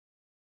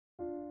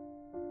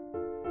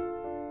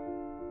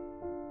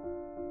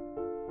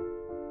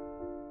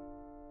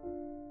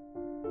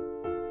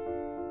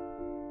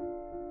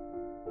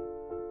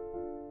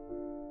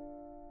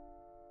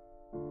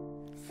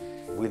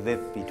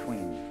live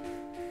between.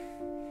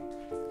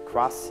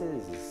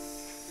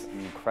 Crosses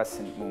and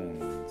crescent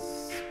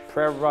moons,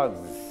 prayer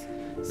rugs,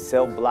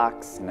 cell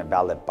blocks in a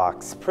ballot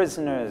box,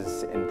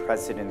 prisoners and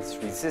presidents,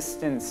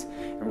 resistance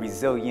and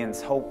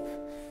resilience, hope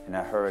in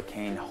a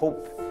hurricane,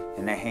 hope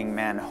in a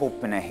hangman,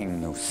 hope in a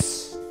hang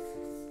noose.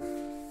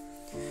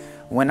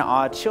 When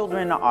our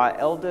children are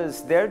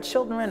elders, their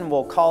children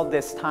will call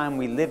this time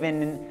we live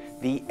in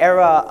the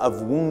era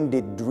of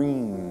wounded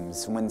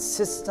dreams, when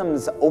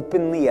systems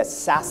openly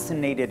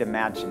assassinated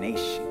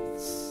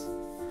imaginations.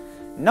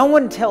 No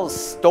one tells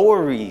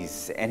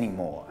stories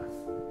anymore.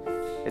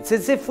 It's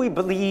as if we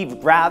believe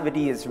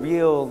gravity is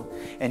real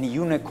and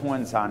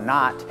unicorns are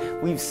not.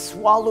 We've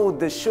swallowed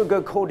the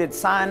sugar-coated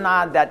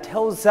cyanide that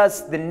tells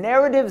us the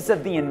narratives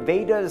of the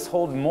invaders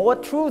hold more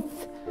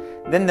truth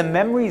than the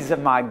memories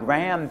of my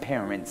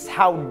grandparents.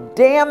 How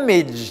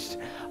damaged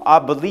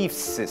our belief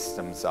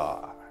systems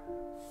are.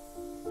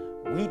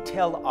 We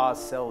tell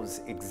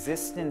ourselves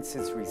existence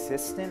is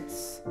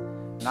resistance,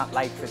 not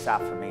life is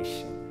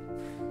affirmation.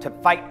 To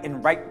fight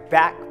and write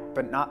back,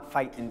 but not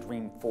fight and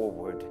dream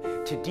forward.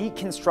 To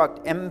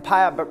deconstruct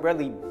empire, but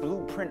really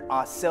blueprint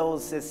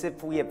ourselves as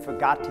if we have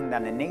forgotten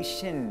that a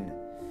nation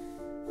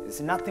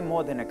is nothing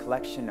more than a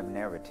collection of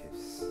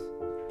narratives.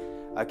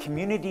 A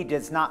community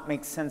does not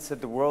make sense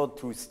of the world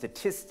through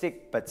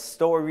statistic, but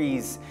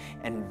stories,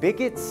 and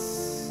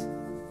bigots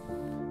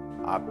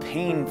are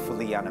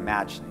painfully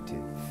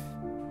unimaginative.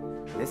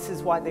 This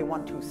is why they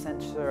want to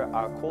censor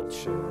our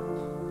culture.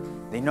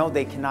 They know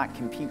they cannot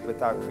compete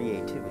with our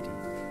creativity.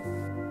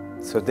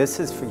 So this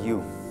is for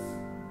you,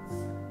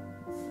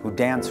 who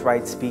dance,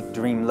 write, speak,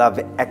 dream, love,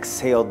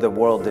 exhale the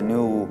world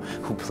anew,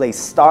 who place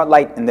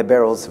starlight in the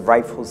barrels of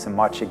rifles and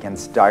march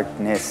against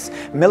darkness,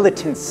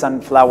 militant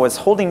sunflowers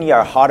holding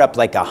your heart up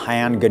like a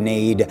hand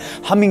grenade,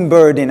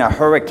 hummingbird in a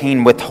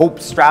hurricane with hope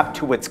strapped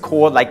to its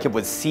core like it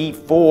was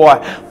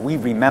C4. We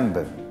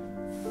remember.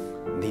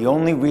 The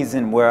only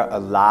reason we're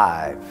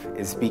alive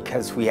is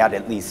because we had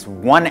at least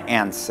one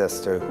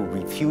ancestor who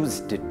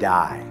refused to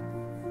die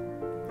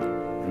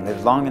and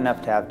lived long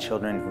enough to have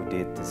children who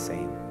did the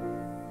same.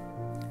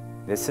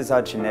 This is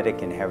our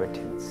genetic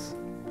inheritance.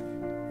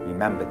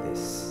 Remember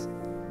this.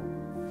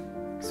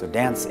 So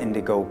dance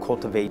indigo,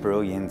 cultivate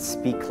brilliance,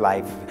 speak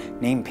life,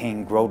 name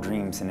pain, grow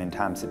dreams, and in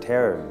times of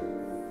terror,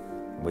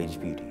 wage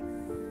beauty.